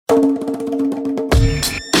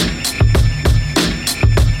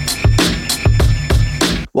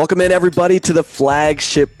Welcome in, everybody, to the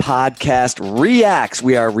flagship podcast Reacts.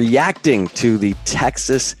 We are reacting to the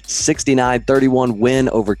Texas 69-31 win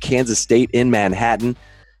over Kansas State in Manhattan.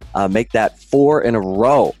 Make that 4 in a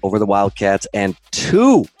row over the Wildcats and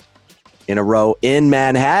 2 in a row in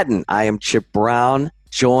Manhattan. I am Chip Brown,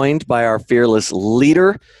 joined by our fearless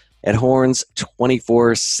leader at Horns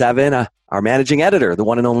 24/7, our managing editor, the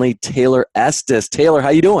one and only Taylor Estes. Taylor, how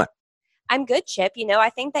you doing? I'm good, Chip. I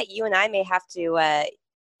think that you and I may have to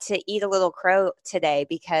eat a little crow today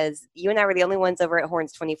because you and I were the only ones over at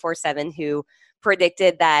Horns 24/7 who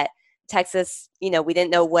predicted that Texas, we didn't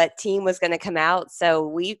know what team was going to come out. So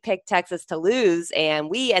we picked Texas to lose, and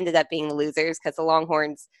we ended up being the losers because the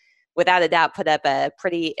Longhorns, without a doubt, put up a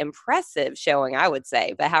pretty impressive showing, I would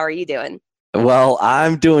say. But how are you doing? Well,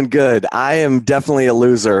 I'm doing good. I am definitely a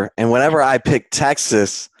loser. And whenever I pick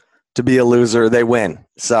Texas to be a loser, they win.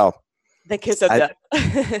 So the kiss of death.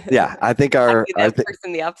 Yeah, I think our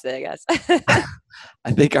person the opposite, I guess.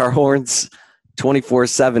 I think our Horns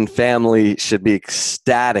 24/7 family should be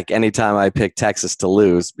ecstatic anytime I pick Texas to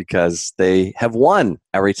lose because they have won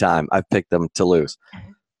every time I've picked them to lose.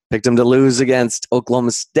 Picked them to lose against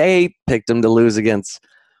Oklahoma State, picked them to lose against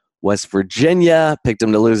West Virginia, picked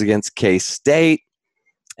them to lose against K-State,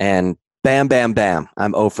 and bam, bam, bam,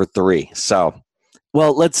 I'm 0 for 3. So,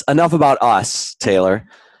 well, enough about us, Taylor.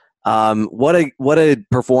 What a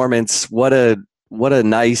performance! What a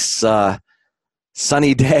nice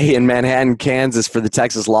sunny day in Manhattan, Kansas for the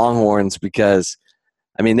Texas Longhorns because,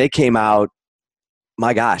 they came out,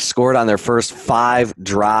 my gosh, scored on their first 5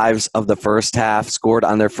 drives of the first half, scored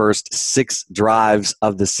on their first 6 drives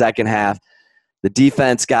of the second half. The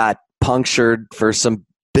defense got punctured for some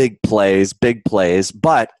big plays,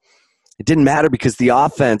 but it didn't matter because the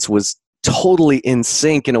offense was totally in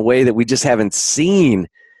sync in a way that we just haven't seen.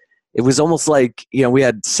 It was almost like, we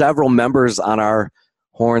had several members on our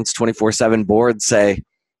Horns 24/7 board say,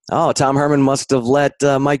 oh, Tom Herman must have let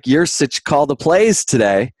Mike Yurcich call the plays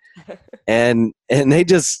today. and they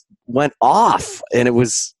just went off. And it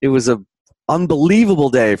was a unbelievable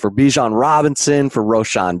day for Bijan Robinson, for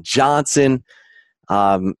Roschon Johnson.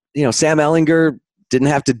 Sam Ehlinger didn't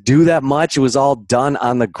have to do that much. It was all done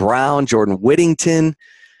on the ground. Jordan Whittington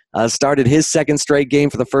started his second straight game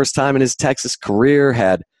for the first time in his Texas career,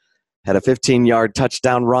 had a 15-yard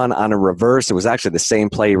touchdown run on a reverse. It was actually the same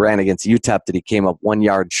play he ran against UTEP that he came up 1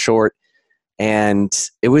 yard short. And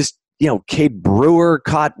it was, Cade Brewer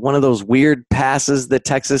caught one of those weird passes that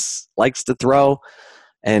Texas likes to throw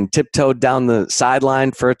and tiptoed down the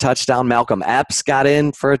sideline for a touchdown. Malcolm Epps got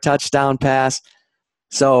in for a touchdown pass.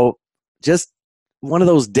 So just one of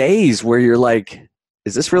those days where you're like,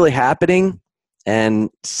 is this really happening? And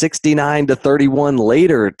 69-31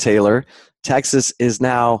 later, Taylor, Texas is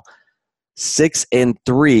now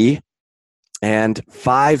 6-3 and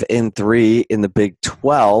 5-3 in the Big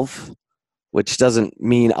 12, which doesn't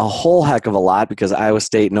mean a whole heck of a lot because Iowa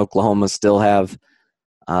State and Oklahoma still have,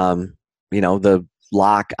 the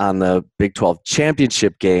lock on the Big 12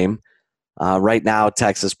 championship game. Right now,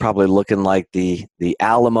 Texas probably looking like the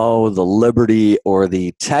Alamo, the Liberty, or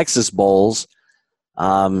the Texas Bowls.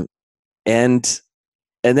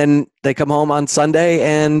 And then they come home on Sunday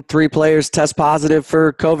and 3 players test positive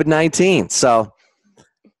for COVID-19. So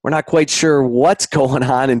we're not quite sure what's going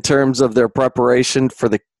on in terms of their preparation for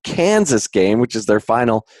the Kansas game, which is their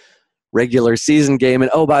final regular season game.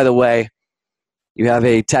 And, oh, by the way, you have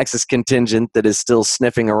a Texas contingent that is still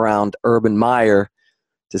sniffing around Urban Meyer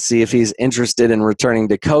to see if he's interested in returning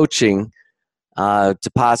to coaching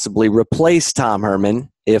to possibly replace Tom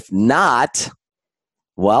Herman. If not,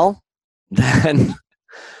 well, then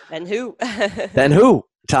who? Then who?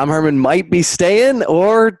 Tom Herman might be staying,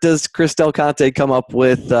 or does Chris Del Conte come up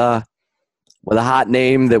with a hot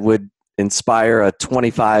name that would inspire a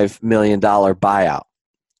 $25 million buyout?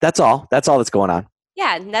 That's all. That's all that's going on.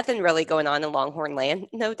 Yeah, nothing really going on in Longhorn land,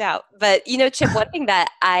 no doubt. But, Chip, one thing that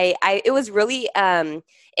it was really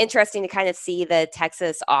interesting to kind of see the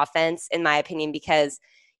Texas offense, in my opinion, because,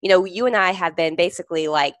 you and I have been basically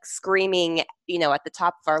like screaming, at the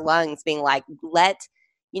top of our lungs, being like,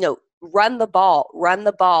 run the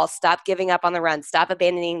ball, stop giving up on the run, stop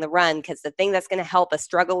abandoning the run, because the thing that's going to help a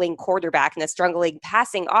struggling quarterback and a struggling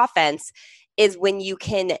passing offense is when you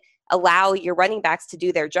can allow your running backs to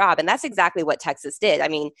do their job. And that's exactly what Texas did.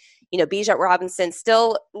 Bijan Robinson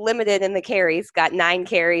still limited in the carries, got 9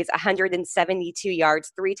 carries, 172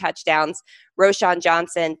 yards, 3 touchdowns. Roschon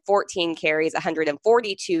Johnson, 14 carries,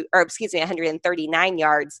 139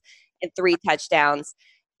 yards and 3 touchdowns.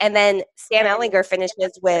 And then Sam Ehlinger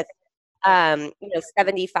finishes with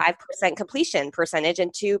 75% completion percentage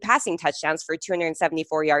and 2 passing touchdowns for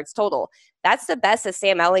 274 yards total. That's the best that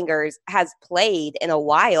Sam Ehlinger has played in a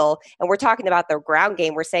while. And we're talking about the ground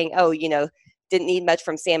game. We're saying, didn't need much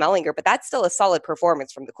from Sam Ehlinger, but that's still a solid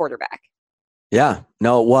performance from the quarterback. Yeah,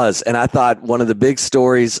 no, it was. And I thought one of the big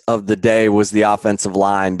stories of the day was the offensive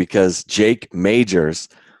line, because Jake Majors,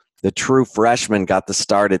 the true freshman, got the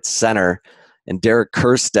start at center, and Derek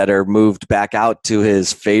Kerstetter moved back out to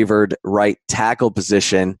his favored right tackle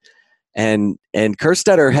position. And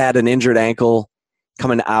Kerstetter had an injured ankle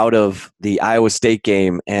coming out of the Iowa State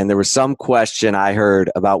game, and there was some question I heard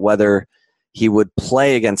about whether he would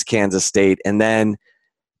play against Kansas State, and then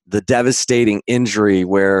the devastating injury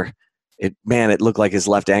where it looked like his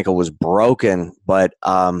left ankle was broken, but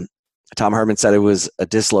Tom Herman said it was a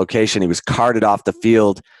dislocation. He was carted off the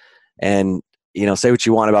field. And, say what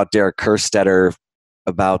you want about Derek Kerstetter,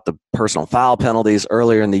 about the personal foul penalties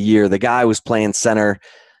earlier in the year. The guy was playing center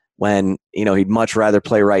when, he'd much rather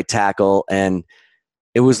play right tackle. And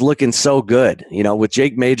it was looking so good, with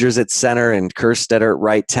Jake Majors at center and Kerstetter at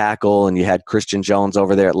right tackle. And you had Christian Jones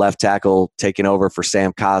over there at left tackle taking over for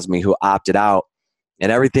Sam Cosmi, who opted out.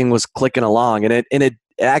 And everything was clicking along, and it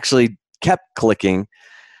actually kept clicking,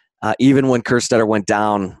 even when Kerstetter went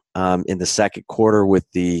down in the second quarter with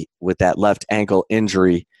that left ankle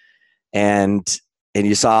injury, and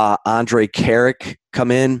you saw Andre Carrick come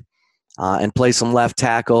in and play some left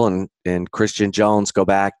tackle, and Christian Jones go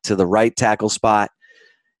back to the right tackle spot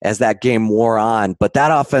as that game wore on. But that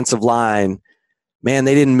offensive line, man,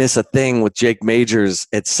 they didn't miss a thing with Jake Majors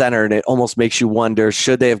at center, and it almost makes you wonder,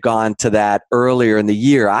 should they have gone to that earlier in the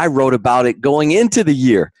year? I wrote about it going into the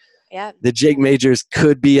year. Yeah. That Jake Majors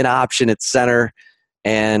could be an option at center,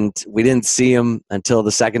 and we didn't see him until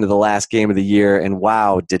the second to the last game of the year, and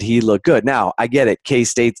wow, did he look good. Now, I get it.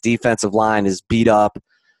 K-State's defensive line is beat up.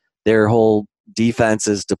 Their whole defense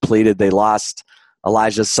is depleted. They lost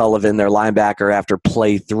Elijah Sullivan, their linebacker, after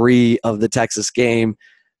play 3 of the Texas game.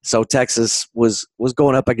 So Texas was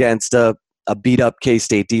going up against a beat-up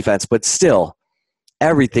K-State defense, but still,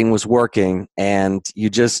 everything was working. And you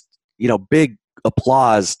just, big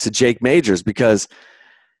applause to Jake Majors, because,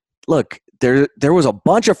 look, there was a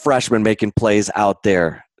bunch of freshmen making plays out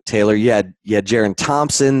there. Taylor, you had Jaron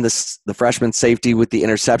Thompson, the freshman safety, with the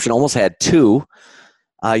interception, almost had 2.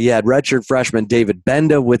 You had redshirt freshman David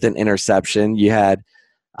Benda with an interception. You had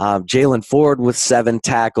Jalen Ford with 7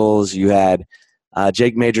 tackles. You had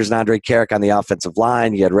Jake Majors and Andre Carrick on the offensive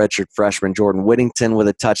line. You had redshirt freshman Jordan Whittington with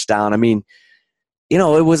a touchdown. I mean,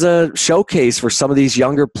 it was a showcase for some of these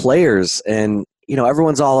younger players, and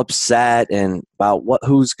everyone's all upset and about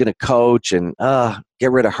who's going to coach, and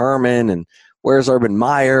get rid of Herman, and where's Urban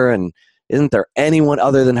Meyer, and isn't there anyone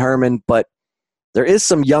other than Herman? But there is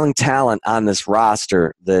some young talent on this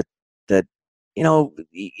roster that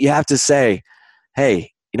you have to say,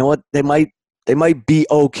 hey, you know what, they might be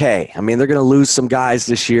okay. I mean, they're going to lose some guys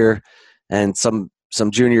this year, and some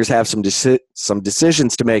juniors have some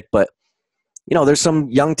decisions to make, but there's some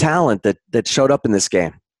young talent that showed up in this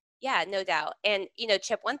game. Yeah, no doubt. And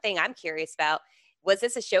Chip, one thing I'm curious about, was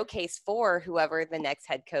this a showcase for whoever the next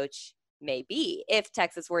head coach may be, if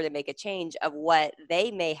Texas were to make a change of what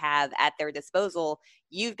they may have at their disposal?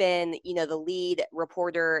 You've been, the lead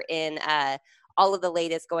reporter in all of the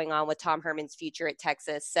latest going on with Tom Herman's future at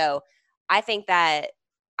Texas. So I think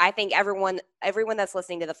everyone that's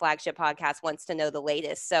listening to the Flagship podcast wants to know the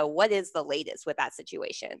latest. So what is the latest with that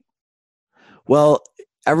situation? Well,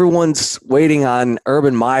 everyone's waiting on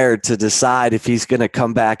Urban Meyer to decide if he's going to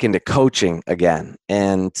come back into coaching again.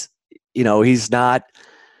 And, he's not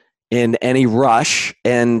in any rush.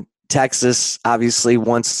 And Texas, obviously,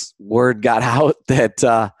 once word got out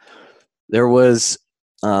that there was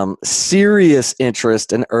serious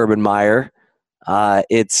interest in Urban Meyer,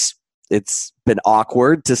 it's been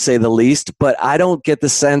awkward, to say the least. But I don't get the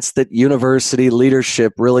sense that university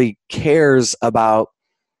leadership really cares about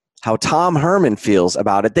how Tom Herman feels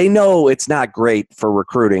about it. They know it's not great for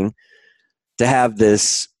recruiting to have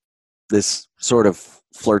this sort of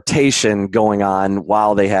flirtation going on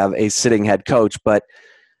while they have a sitting head coach. But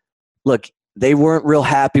look, they weren't real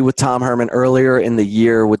happy with Tom Herman earlier in the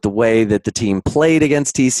year with the way that the team played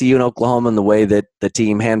against TCU and Oklahoma, and the way that the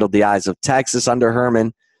team handled the eyes of Texas under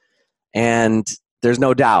Herman. And there's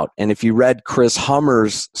no doubt. And if you read Chris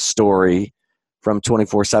Hummer's story from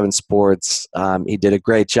 24/7 Sports, he did a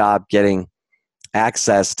great job getting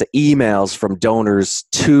access to emails from donors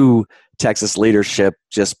to Texas leadership,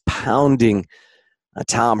 just pounding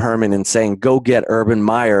Tom Herman and saying, go get Urban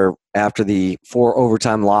Meyer after the 4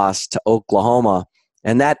 overtime loss to Oklahoma.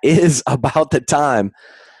 And that is about the time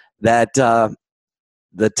that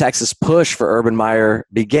the Texas push for Urban Meyer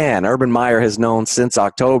began. Urban Meyer has known since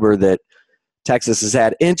October that Texas has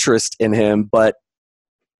had interest in him, but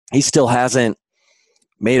he still hasn't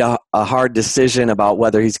made a hard decision about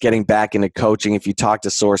whether he's getting back into coaching. If you talk to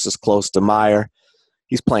sources close to Meyer,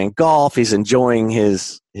 he's playing golf. He's enjoying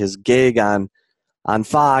his gig on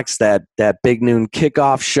Fox, that big noon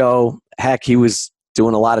kickoff show. Heck, he was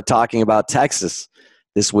doing a lot of talking about Texas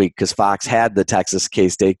this week because Fox had the Texas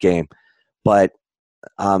K-State game. But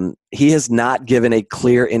he has not given a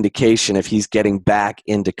clear indication if he's getting back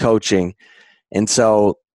into coaching. And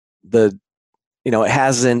so it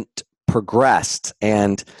hasn't progressed.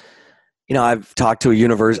 And, I've talked to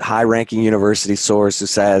a high-ranking university source who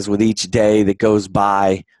says with each day that goes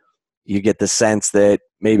by, you get the sense that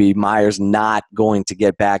maybe Meyer's not going to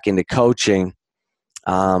get back into coaching.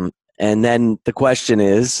 And then the question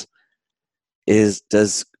is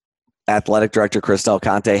does athletic director Chris Del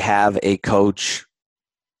Conte have a coach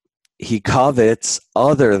he covets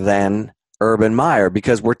other than Urban Meyer?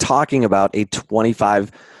 Because we're talking about a $25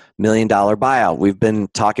 million buyout. We've been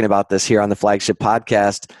talking about this here on the Flagship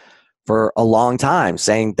Podcast for a long time,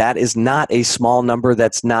 saying that is not a small number.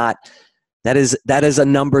 That is a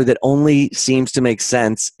number that only seems to make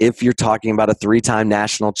sense if you're talking about a 3-time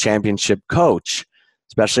national championship coach,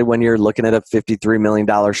 especially when you're looking at a $53 million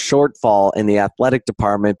shortfall in the athletic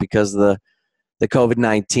department because of the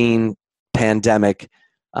COVID-19 pandemic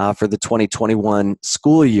for the 2021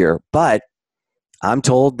 school year. But I'm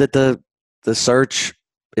told that the search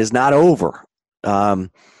is not over.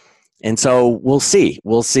 And so we'll see.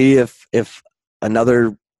 We'll see if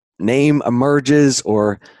another name emerges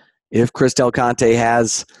or if Chris Del Conte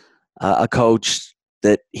has a coach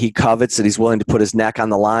that he covets, that he's willing to put his neck on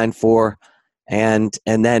the line for, and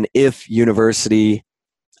then if university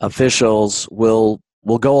officials will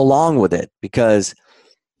go along with it, because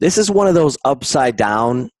this is one of those upside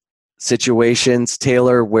down situations,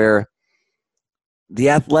 Taylor, where the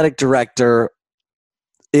athletic director,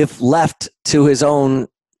 if left to his own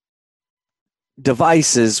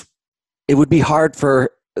devices, it would be hard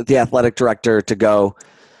for the athletic director to go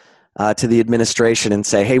to the administration and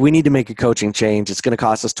say, hey, we need to make a coaching change. It's going to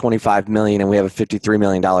cost us $25 million and we have a $53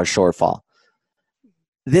 million shortfall.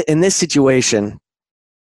 In this situation,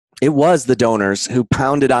 it was the donors who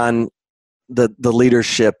pounded on the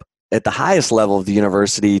leadership at the highest level of the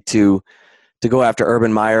university to go after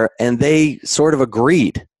Urban Meyer, and they sort of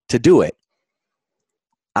agreed to do it.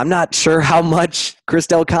 I'm not sure how much Chris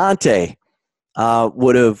Del Conte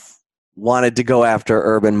would have wanted to go after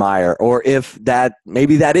Urban Meyer, or if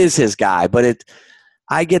maybe that is his guy. But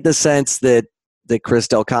I get the sense that Chris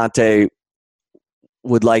Del Conte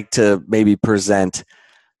would like to maybe present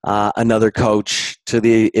another coach to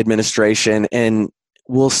the administration, and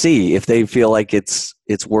we'll see if they feel like it's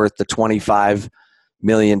worth the $25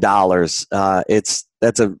 million.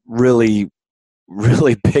 That's a really,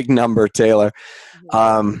 really big number, Taylor.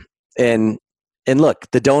 And look,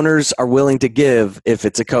 the donors are willing to give if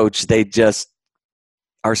it's a coach they just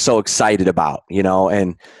are so excited about,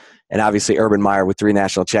 and obviously Urban Meyer with 3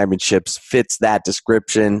 national championships fits that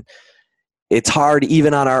description. It's hard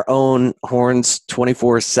even on our own Horns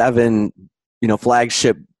 24/7,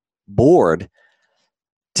 flagship board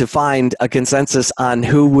to find a consensus on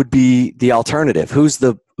who would be the alternative. Who's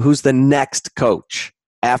the next coach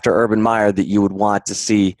after Urban Meyer that you would want to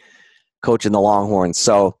see coaching the Longhorns?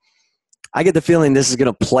 So I get the feeling this is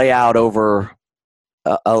going to play out over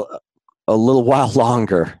a little while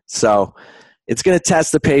longer. So it's going to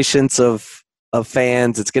test the patience of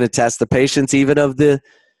fans. It's going to test the patience even of the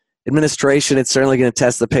administration. It's certainly going to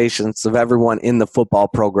test the patience of everyone in the football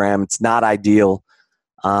program. It's not ideal.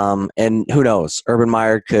 And who knows? Urban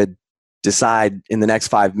Meyer could decide in the next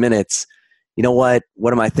 5 minutes, you know what?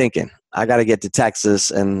 What am I thinking? I got to get to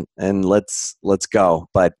Texas and let's go.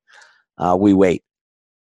 But we wait.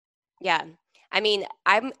 Yeah. I mean,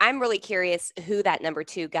 I'm really curious who that number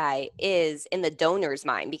 2 guy is in the donor's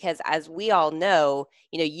mind, because as we all know,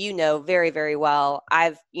 you know very, very well,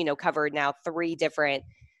 I've, covered now 3 different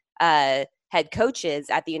head coaches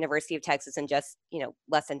at the University of Texas in just,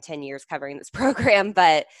 less than 10 years covering this program.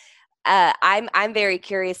 But I'm very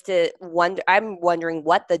curious I'm wondering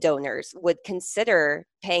what the donors would consider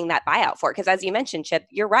paying that buyout for. Because as you mentioned, Chip,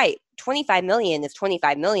 you're right. $25 million is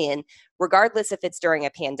 $25 million, regardless if it's during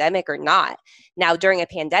a pandemic or not. Now, during a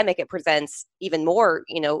pandemic, it presents even more,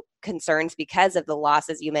 concerns because of the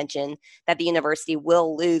losses you mentioned that the university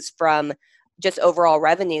will lose from just overall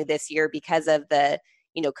revenue this year because of the,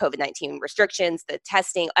 COVID-19 restrictions, the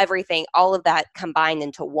testing, everything, all of that combined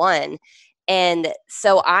into one. And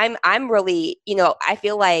so I'm really, I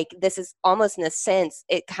feel like this is almost in a sense,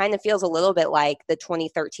 it kind of feels a little bit like the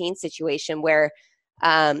 2013 situation where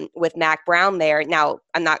with Mack Brown there. Now,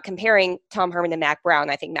 I'm not comparing Tom Herman to Mack Brown.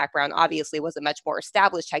 I think Mack Brown obviously was a much more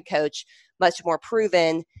established head coach, much more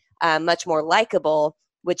proven, much more likable,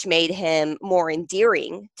 which made him more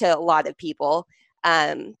endearing to a lot of people.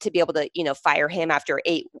 To be able to, fire him after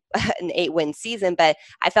an 8-win season. But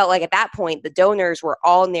I felt like at that point, the donors were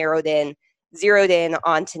all zeroed in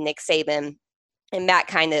onto Nick Saban, and Matt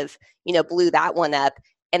kind of, blew that one up.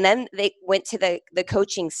 And then they went to the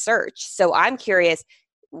coaching search. So I'm curious,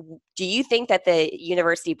 do you think that the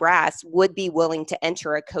University Brass would be willing to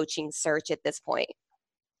enter a coaching search at this point?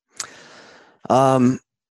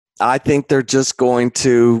 I think they're just going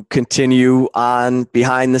to continue on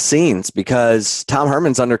behind the scenes because Tom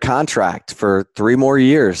Herman's under contract for 3 more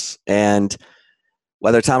years. And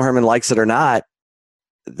whether Tom Herman likes it or not,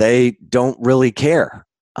 they don't really care.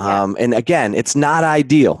 Yeah. And again, it's not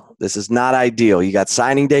ideal. This is not ideal. You got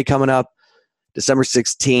signing day coming up, December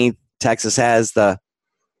 16th. Texas has the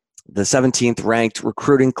 17th ranked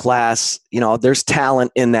recruiting class. There's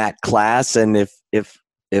talent in that class. And if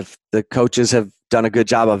the coaches have done a good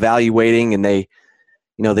job evaluating and they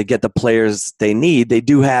get the players they need, they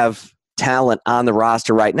do have talent on the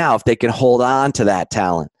roster right now if they can hold on to that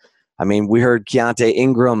talent. I mean, we heard Keontae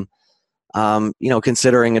Ingram,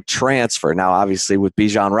 considering a transfer. Now, obviously, with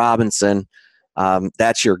Bijan Robinson,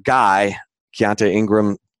 that's your guy. Keontae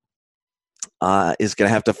Ingram is going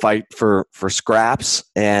to have to fight for scraps,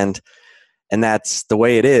 and that's the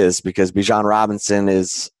way it is because Bijan Robinson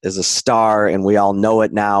is a star, and we all know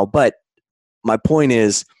it now. But my point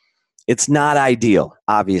is, it's not ideal,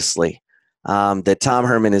 obviously, that Tom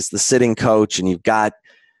Herman is the sitting coach, and you've got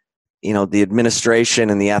the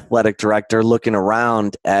administration and the athletic director looking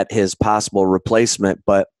around at his possible replacement.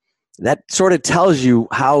 But that sort of tells you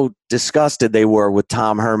how disgusted they were with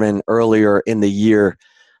Tom Herman earlier in the year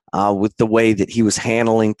with the way that he was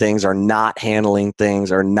handling things or not handling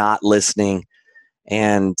things or not listening.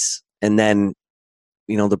 And then,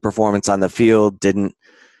 the performance on the field didn't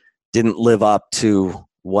live up to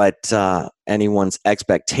what anyone's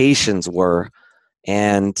expectations were.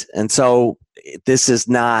 And so this is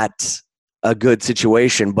not a good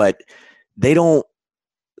situation, but they don't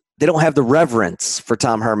have the reverence for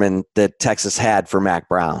Tom Herman that Texas had for Mack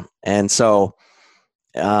Brown. And so,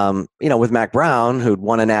 with Mack Brown, who'd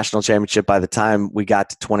won a national championship by the time we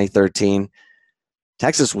got to 2013,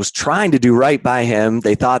 Texas was trying to do right by him.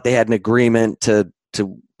 They thought they had an agreement to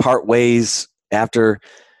part ways after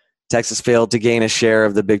Texas failed to gain a share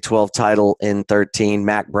of the Big 12 title in 13.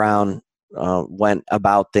 Mack Brown went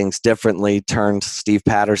about things differently, turned Steve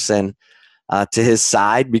Patterson to his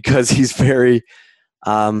side because he's very,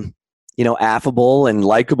 affable and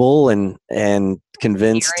likable and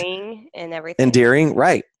convinced. Endearing and everything. Endearing,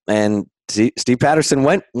 right. And Steve Patterson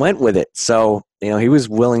went with it. So, he was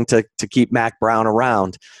willing to keep Mack Brown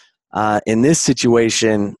around. In this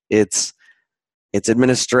situation, it's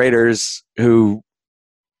administrators who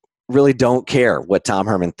really don't care what Tom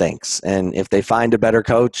Herman thinks. And if they find a better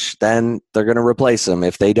coach, then they're going to replace him.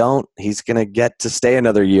 If they don't, he's going to get to stay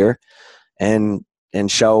another year and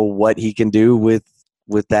show what he can do with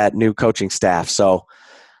that new coaching staff. So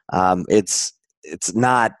it's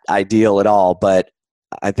not ideal at all, but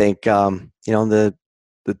I think, the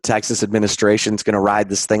Texas administration is going to ride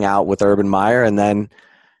this thing out with Urban Meyer and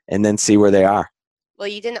then see where they are. Well,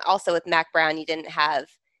 you didn't also with Mack Brown, you didn't have,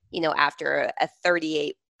 after a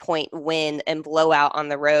 38-point win and blowout on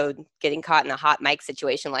the road, getting caught in a hot mic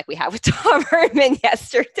situation like we had with Tom Herman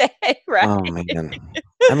yesterday, right? Oh man.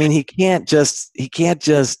 I mean, he can't just get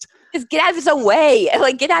out of his own way.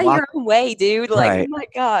 Like, get out of your own way, dude. Like, right. Oh my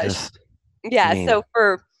gosh. Yeah. So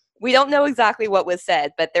we don't know exactly what was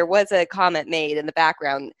said, but there was a comment made in the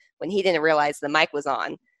background when he didn't realize the mic was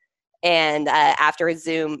on. And after his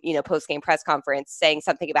Zoom, post-game press conference saying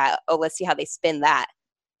something about, let's see how they spin that.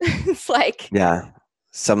 It's like. Yeah.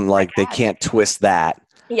 Some they can't twist that.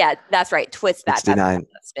 Yeah, that's right. Twist that. 69.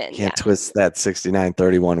 Spin. Can't twist that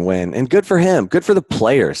 69-31 win. And good for him. Good for the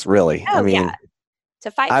players, really. Oh, I mean,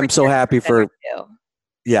 to fight. I'm so happy for.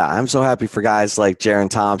 Yeah, I'm so happy for guys like Jaron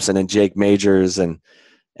Thompson and Jake Majors and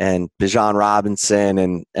Bijan Robinson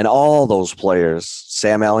and all those players,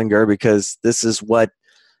 Sam Ehlinger, because this is what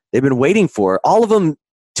they've been waiting for. All of them,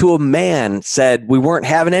 to a man, said we weren't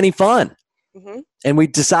having any fun. Mm-hmm. And we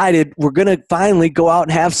decided we're going to finally go out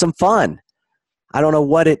and have some fun. I don't know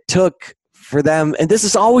what it took for them. And this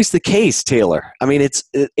is always the case, Taylor. I mean, it's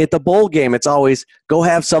at the bowl game, it's always go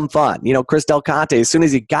have some fun. Chris Del Conte, as soon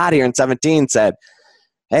as he got here in 17, said,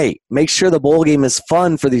 hey, make sure the bowl game is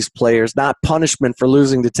fun for these players, not punishment for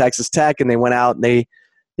losing to Texas Tech. And they went out and they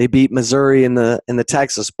beat Missouri in the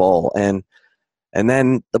Texas Bowl. And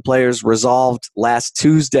then the players resolved last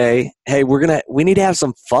Tuesday, hey, we need to have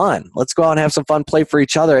some fun. Let's go out and have some fun, play for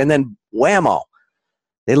each other. And then whammo,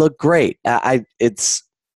 they look great. It's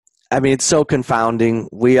so confounding.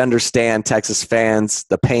 We understand, Texas fans,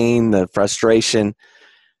 the pain, the frustration.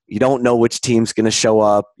 You don't know which team's going to show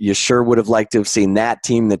up. You sure would have liked to have seen that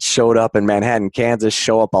team that showed up in Manhattan, Kansas,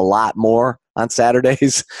 show up a lot more on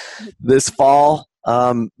Saturdays this fall.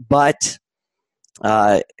 But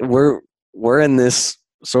we're in this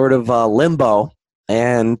sort of limbo,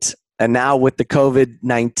 and now with the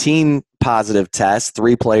COVID-19 positive test,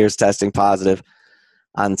 3 players testing positive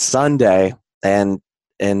on Sunday, and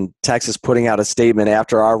Texas putting out a statement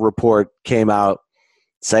after our report came out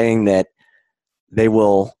saying that they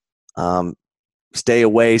will stay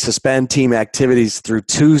away, suspend team activities through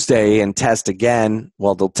Tuesday and test again.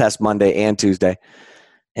 Well, they'll test Monday and Tuesday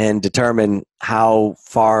and determine how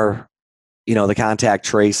far, the contact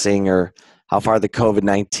tracing or how far the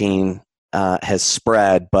COVID-19 has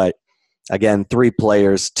spread. But again, 3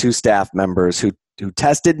 players, 2 staff members who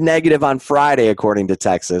tested negative on Friday, according to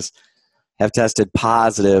Texas, have tested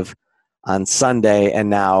positive on Sunday, and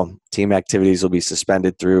now team activities will be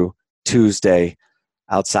suspended through Tuesday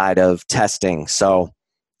outside of testing. So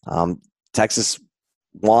Texas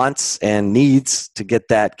wants and needs to get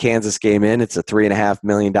that Kansas game in. It's a $3.5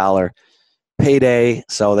 million payday,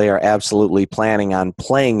 so they are absolutely planning on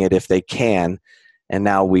playing it if they can. And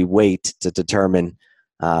now we wait to determine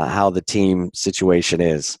how the team situation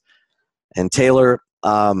is. And Taylor,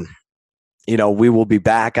 we will be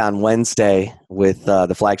back on Wednesday with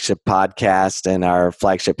the flagship podcast and our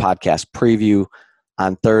flagship podcast preview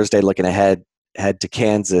on Thursday, looking ahead to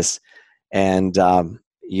Kansas. And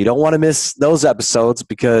you don't want to miss those episodes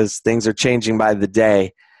because things are changing by the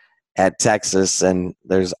day at Texas, and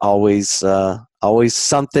there's always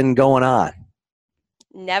something going on.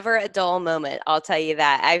 Never a dull moment, I'll tell you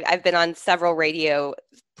that. I've been on several radio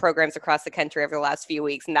programs across the country over the last few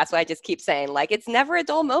weeks, and that's why I just keep saying, it's never a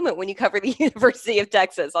dull moment when you cover the University of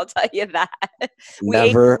Texas. I'll tell you that. We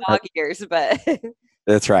never ate dog ears, but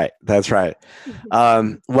That's right.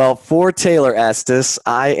 Well, for Taylor Estes,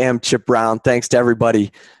 I am Chip Brown. Thanks to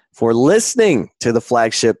everybody for listening to the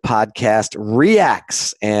flagship podcast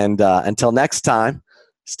Reacts. And until next time,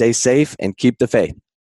 stay safe and keep the faith.